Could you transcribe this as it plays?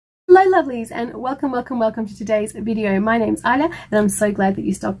Hello lovelies, and welcome to today's video. My name's Alya and I'm so glad that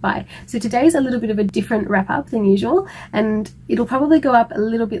you stopped by. So today's a little bit of a different wrap up than usual, and it'll probably go up a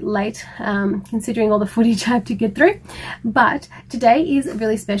little bit late considering all the footage I have to get through. But today is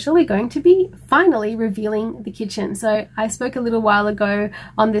really special. We're going to be finally revealing the kitchen. So I spoke a little while ago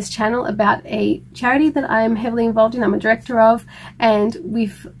on this channel about a charity that I'm heavily involved in, I'm a director of, and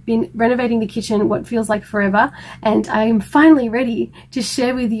we've been renovating the kitchen what feels like forever, and I am finally ready to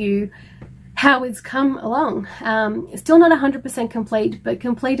share with you how it's come along. Still not 100% complete, but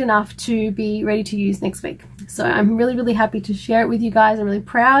complete enough to be ready to use next week. So I'm really happy to share it with you guys. I'm really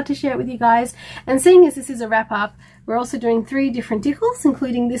proud to share it with you guys. And seeing as this is a wrap up, we're also doing 3 different tichels,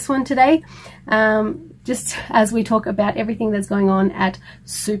 including this one today, just as we talk about everything that's going on at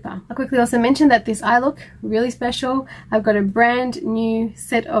Super. I'll quickly also mention that this eye look really special. I've got a brand new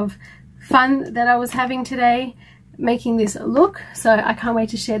set of fun that I was having today making this look, so I can't wait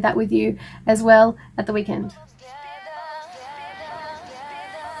to share that with you as well at the weekend.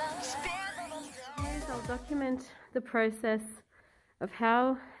 I'll document the process of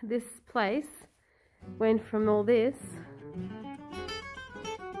how this place went from all this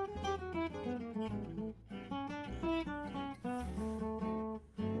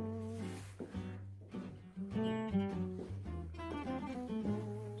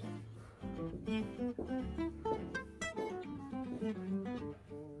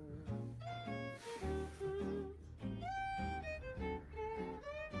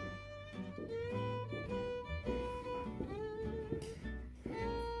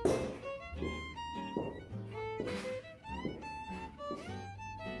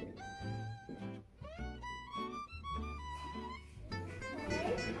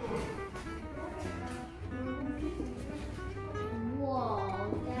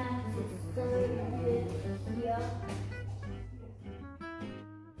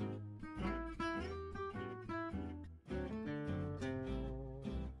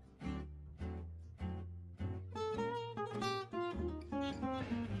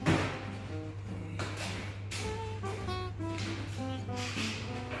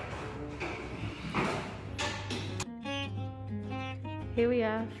Here we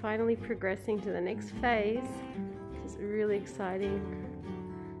are, finally progressing to the next phase. It's really exciting.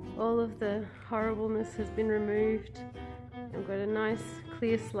 All of the horribleness has been removed. I've got a nice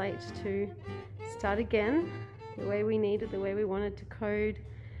clear slate to start again the way we need it, the way we want it to code,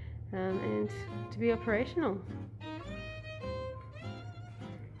 and to be operational.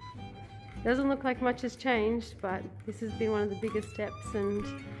 Doesn't look like much has changed, but this has been one of the biggest steps, and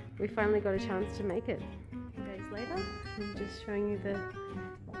we finally got a chance to make it. Days later, I'm just showing you the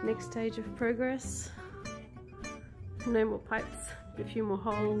next stage of progress. No more pipes, a few more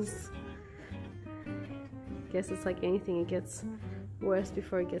holes. Guess it's like anything, it gets worse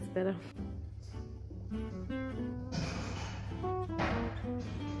before it gets better.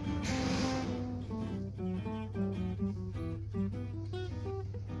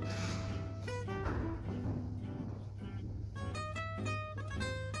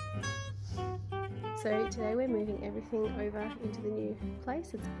 So today we're moving everything over into the new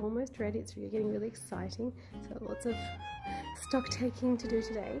place. It's almost ready, it's getting really exciting. So lots of stock taking to do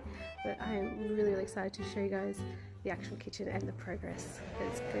today, but I am really excited to show you guys the actual kitchen and the progress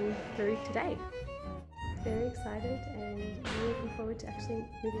that's going through today. Very excited and really looking forward to actually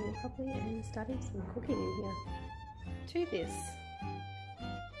moving in properly and starting some cooking in here. To this.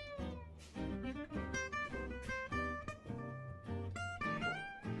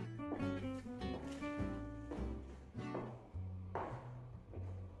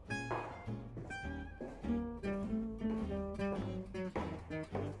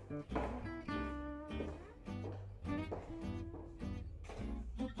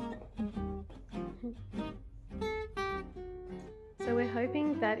 So we're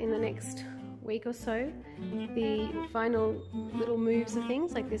hoping that in the next week or so, the final little moves of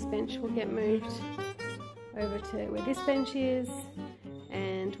things, like this bench will get moved over to where this bench is,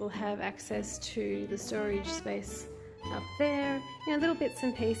 and we'll have access to the storage space up there. You know, little bits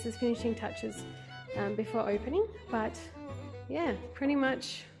and pieces, finishing touches before opening, but yeah, pretty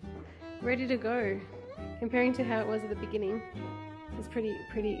much ready to go. Comparing to how it was at the beginning, it's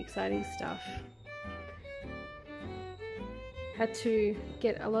pretty exciting stuff. Had to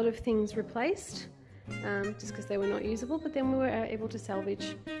get a lot of things replaced just because they were not usable, but then we were able to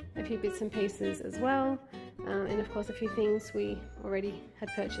salvage a few bits and pieces as well, and of course a few things we already had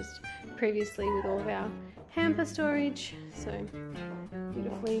purchased previously with all of our hamper storage. So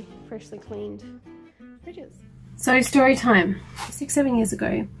beautifully freshly cleaned fridges. So story time. 6-7 years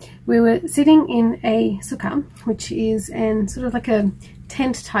ago, we were sitting in a sukkah, which is an sort of like a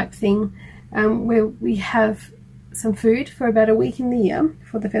tent type thing, where we have some food for about a week in the year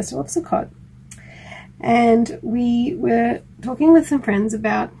for the festival of Sukkot. And we were talking with some friends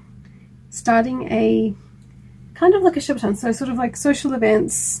about starting a kind of like a Shabbaton, so sort of like social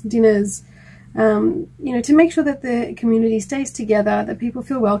events, dinners, you know, to make sure that the community stays together, that people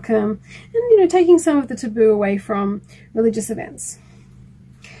feel welcome, and, you know, taking some of the taboo away from religious events.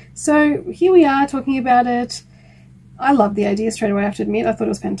 So here we are talking about it. I loved the idea straight away, I have to admit. I thought it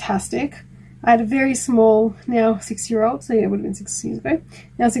was fantastic. I had a very small, now 6-year-old, so yeah, it would have been 6 years ago,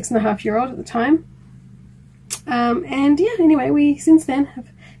 now 6.5-year-old at the time. And yeah, anyway, we since then have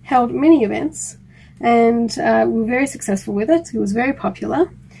held many events, and we were very successful with it. It was very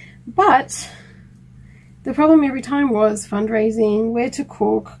popular, but the problem every time was fundraising, where to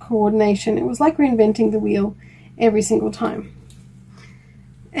cook, coordination. It was like reinventing the wheel every single time.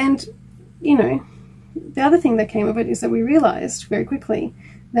 And, you know, the other thing that came of it is that we realized very quickly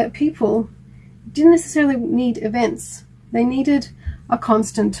that people didn't necessarily need events. They needed a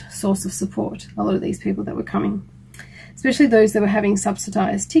constant source of support, a lot of these people that were coming, especially those that were having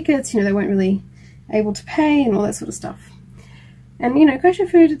subsidized tickets. You know, they weren't really able to pay and all that sort of stuff. And, you know, kosher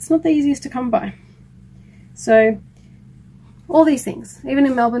food, it's not the easiest to come by. So all these things, even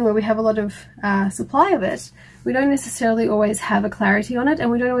in Melbourne where we have a lot of supply of it, we don't necessarily always have a clarity on it,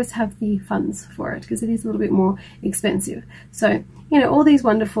 and we don't always have the funds for it because it is a little bit more expensive. So, you know, all these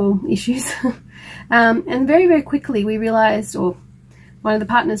wonderful issues. And very, very quickly we realized, or one of the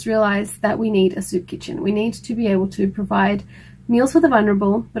partners realized, that we need a soup kitchen. We need to be able to provide meals for the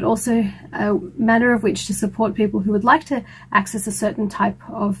vulnerable, but also a manner of which to support people who would like to access a certain type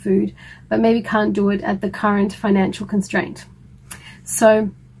of food, but maybe can't do it at the current financial constraint. So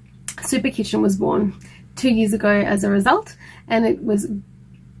Super Kitchen was born 2 years ago as a result, and it was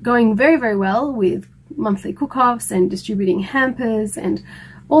going very, very well with monthly cook-offs and distributing hampers and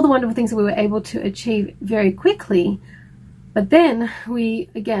all the wonderful things that we were able to achieve very quickly. But then we,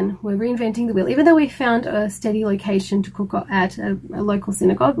 again, were reinventing the wheel. Even though we found a steady location to cook at a local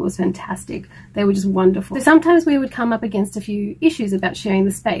synagogue, it was fantastic. They were just wonderful. So sometimes we would come up against a few issues about sharing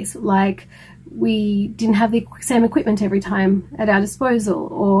the space, like we didn't have the same equipment every time at our disposal,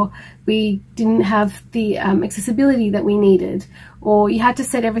 or we didn't have the accessibility that we needed, or you had to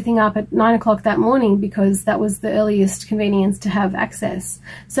set everything up at 9 o'clock that morning because that was the earliest convenience to have access.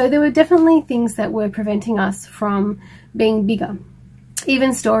 So there were definitely things that were preventing us from being bigger.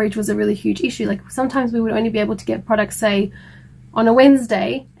 Even storage was a really huge issue. Like sometimes we would only be able to get products, say, on a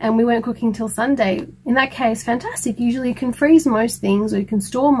Wednesday, and we weren't cooking till Sunday. In that case, fantastic. Usually you can freeze most things or you can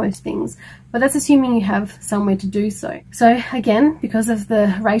store most things, but that's assuming you have somewhere to do so. So again, because of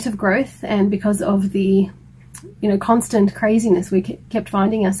the rate of growth and because of the, you know, constant craziness we kept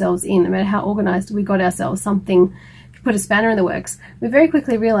finding ourselves in, no matter how organized we got ourselves, something put a spanner in the works, we very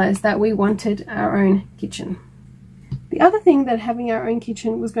quickly realized that we wanted our own kitchen. The other thing that having our own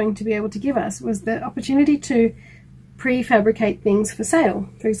kitchen was going to be able to give us was the opportunity to prefabricate things for sale.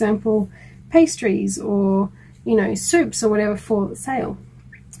 For example, pastries or, you know, soups or whatever for sale.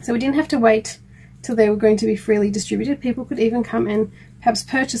 So we didn't have to wait till they were going to be freely distributed. People could even come and perhaps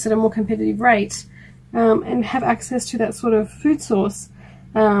purchase at a more competitive rate and have access to that sort of food source,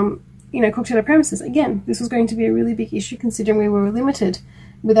 you know, cooked at our premises. Again, this was going to be a really big issue considering we were limited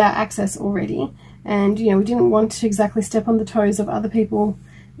with our access already. And, you know, we didn't want to exactly step on the toes of other people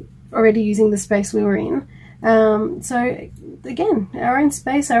already using the space we were in. So again, our own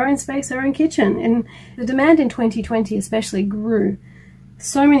space, our own space, our own kitchen. And the demand in 2020 especially grew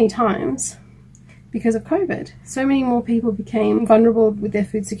so many times because of COVID. So many more people became vulnerable with their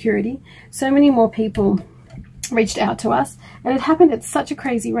food security. So many more people reached out to us, and it happened at such a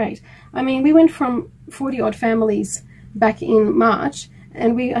crazy rate. I mean, we went from 40 odd families back in March,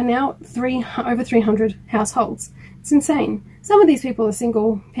 and we are now over 300 households. It's insane. Some of these people are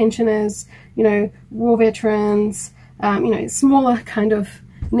single pensioners, you know, war veterans, you know, smaller kind of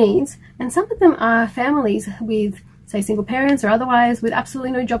needs. And some of them are families with, say, single parents or otherwise with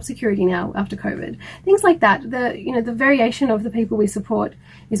absolutely no job security now after COVID. Things like that. You know, the variation of the people we support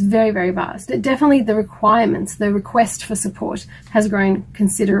is very, very vast. Definitely the requirements, the request for support has grown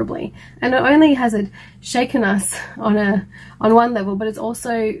considerably. And not only has it shaken us on one level, but it's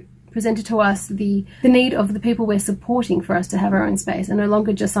also presented to us the need of the people we're supporting for us to have our own space, and no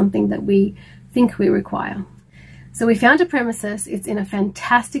longer just something that we think we require. So we found a premises. It's in a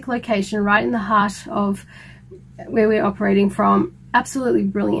fantastic location right in the heart of where we're operating from. Absolutely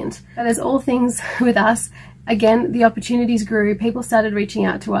brilliant. And as all things with us, again, the opportunities grew, people started reaching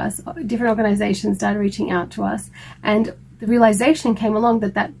out to us, different organizations started reaching out to us, and the realization came along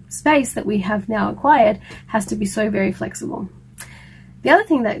that that space that we have now acquired has to be so very flexible. The other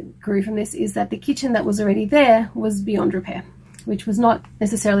thing that grew from this is that the kitchen that was already there was beyond repair, which was not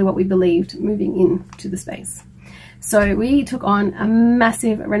necessarily what we believed moving into the space. So we took on a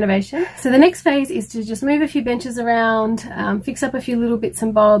massive renovation. So the next phase is to just move a few benches around, fix up a few little bits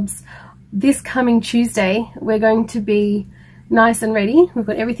and bobs. This coming Tuesday, we're going to be nice and ready. We've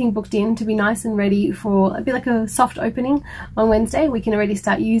got everything booked in to be nice and ready for a bit like a soft opening on Wednesday. We can already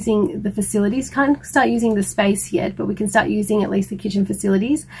start using the facilities. Can't start using the space yet, but we can start using at least the kitchen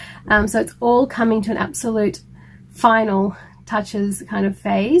facilities. So it's all coming to an absolute final touches kind of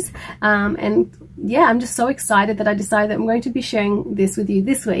phase. And yeah, I'm just so excited that I decided that I'm going to be sharing this with you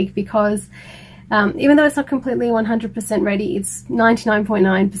this week, because even though it's not completely 100% ready, it's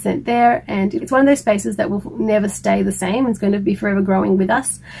 99.9% there, and it's one of those spaces that will never stay the same. It's going to be forever growing with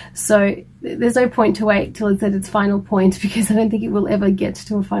us. So there's no point to wait till it's at its final point, because I don't think it will ever get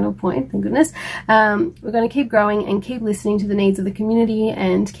to a final point, thank goodness. We're going to keep growing and keep listening to the needs of the community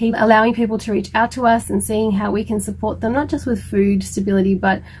and keep allowing people to reach out to us and seeing how we can support them, not just with food stability,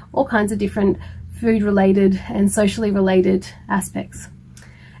 but all kinds of different food related and socially related aspects.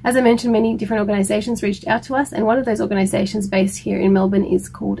 As I mentioned, many different organisations reached out to us, and one of those organisations based here in Melbourne is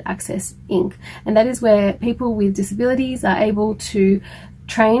called Access Inc. And that is where people with disabilities are able to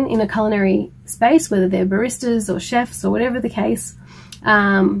train in a culinary space, whether they're baristas or chefs or whatever the case, you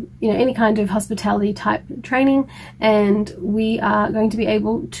know, any kind of hospitality type training. And we are going to be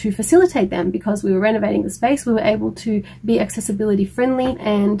able to facilitate them, because we were renovating the space. We were able to be accessibility friendly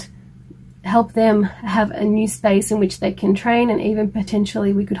and help them have a new space in which they can train, and even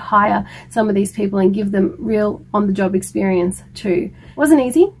potentially we could hire some of these people and give them real on-the-job experience too. It wasn't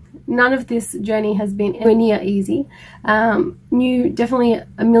easy. None of this journey has been anywhere near easy. Definitely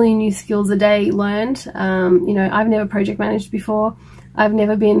a million new skills a day learned. You know, I've never project managed before. I've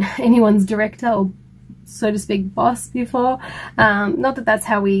never been anyone's director or, so to speak, boss before. Not that that's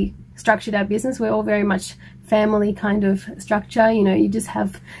how we structured our business. We're all very much family kind of structure. You know, you just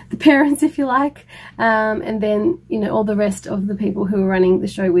have the parents, if you like, and then, you know, all the rest of the people who are running the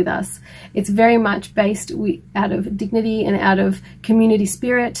show with us. It's very much based out of dignity and out of community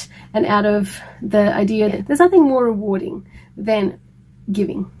spirit and out of the idea that there's nothing more rewarding than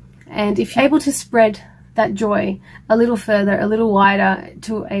giving. And if you're able to spread that joy a little further, a little wider,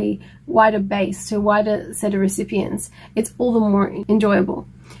 to a wider base, to a wider set of recipients, it's all the more enjoyable.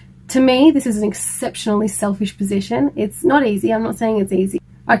 To me, this is an exceptionally selfish position. It's not easy. I'm not saying it's easy.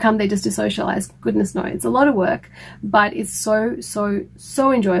 I come there just to socialize. Goodness no, it's a lot of work, but it's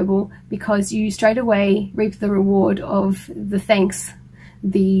so enjoyable, because you straight away reap the reward of the thanks,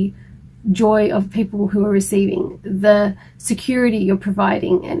 the joy of people who are receiving, the security you're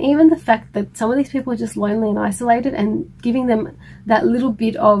providing, and even the fact that some of these people are just lonely and isolated, and giving them that little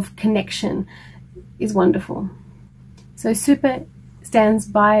bit of connection is wonderful. So Super stands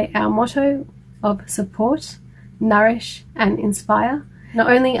by our motto of support, nourish and inspire. Not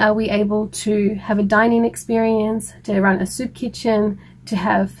only are we able to have a dine-in experience, to run a soup kitchen, to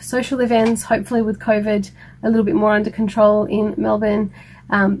have social events, hopefully with COVID a little bit more under control in Melbourne,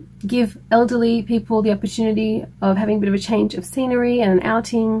 give elderly people the opportunity of having a bit of a change of scenery and an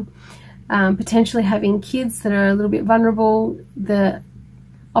outing, potentially having kids that are a little bit vulnerable, the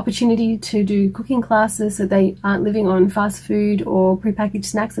opportunity to do cooking classes so they aren't living on fast food or prepackaged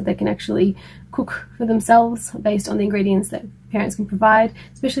snacks, that they can actually cook for themselves based on the ingredients that parents can provide,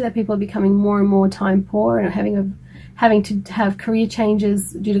 especially that people are becoming more and more time poor and having to have career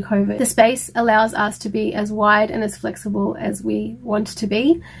changes due to COVID. The space allows us to be as wide and as flexible as we want to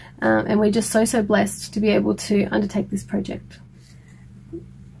be, and we're just so blessed to be able to undertake this project.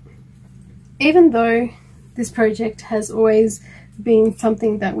 Even though this project has always been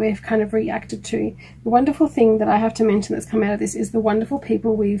something that we've kind of reacted to, the wonderful thing that I have to mention that's come out of this is the wonderful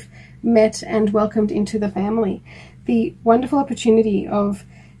people we've met and welcomed into the family. The wonderful opportunity of,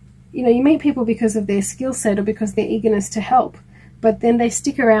 you know, you meet people because of their skill set or because their eagerness to help, but then they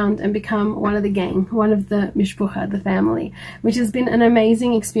stick around and become one of the gang, one of the mishpucha, the family, which has been an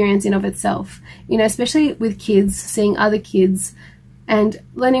amazing experience in of itself. You know, especially with kids, seeing other kids and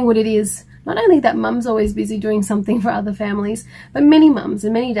learning what it is. Not only that mum's always busy doing something for other families, but many mums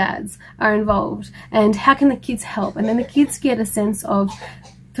and many dads are involved. And how can the kids help? And then the kids get a sense of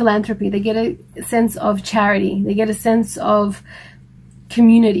philanthropy. They get a sense of charity. They get a sense of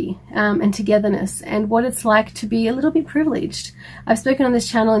community and togetherness, and what it's like to be a little bit privileged. I've spoken on this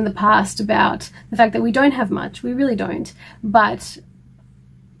channel in the past about the fact that we don't have much. We really don't. But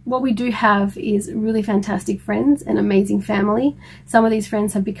what we do have is really fantastic friends and amazing family. Some of these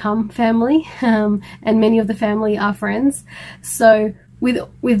friends have become family, and many of the family are friends. So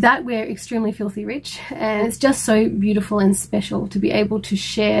with that, we're extremely filthy rich, and it's just so beautiful and special to be able to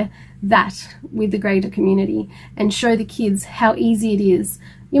share that with the greater community and show the kids how easy it is.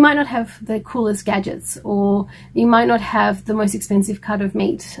 You might not have the coolest gadgets, or you might not have the most expensive cut of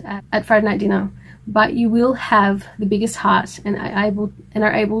meat at Friday night dinner, but you will have the biggest heart and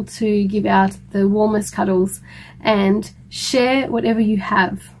are able to give out the warmest cuddles and share whatever you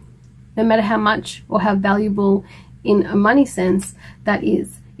have, no matter how much or how valuable in a money sense that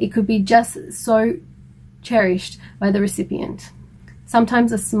is. It could be just so cherished by the recipient.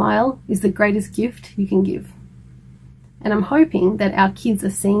 Sometimes a smile is the greatest gift you can give. And I'm hoping that our kids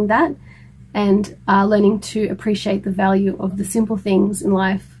are seeing that and are learning to appreciate the value of the simple things in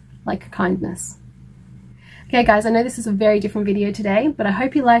life, like kindness. Okay guys, I know this is a very different video today, but I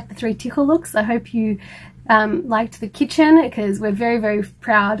hope you liked the 3 tickle looks. I hope you liked the kitchen, because we're very, very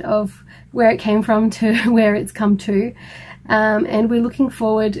proud of where it came from to where it's come to. And we're looking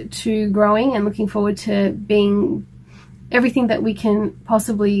forward to growing and looking forward to being everything that we can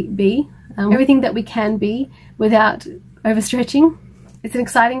possibly be, everything that we can be without overstretching. It's an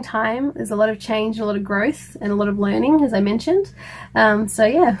exciting time. There's a lot of change, a lot of growth, and a lot of learning, as I mentioned. So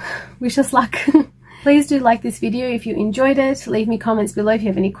yeah, wish us luck. Please do like this video if you enjoyed it. Leave me comments below if you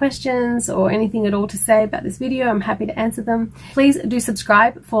have any questions or anything at all to say about this video. I'm happy to answer them. Please do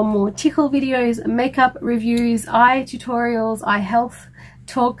subscribe for more tickle videos, makeup reviews, eye tutorials, eye health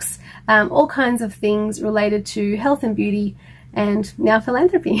talks, all kinds of things related to health and beauty, and now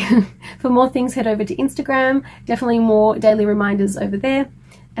philanthropy. For more things, head over to Instagram. Definitely more daily reminders over there.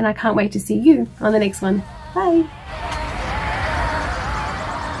 And I can't wait to see you on the next one. Bye.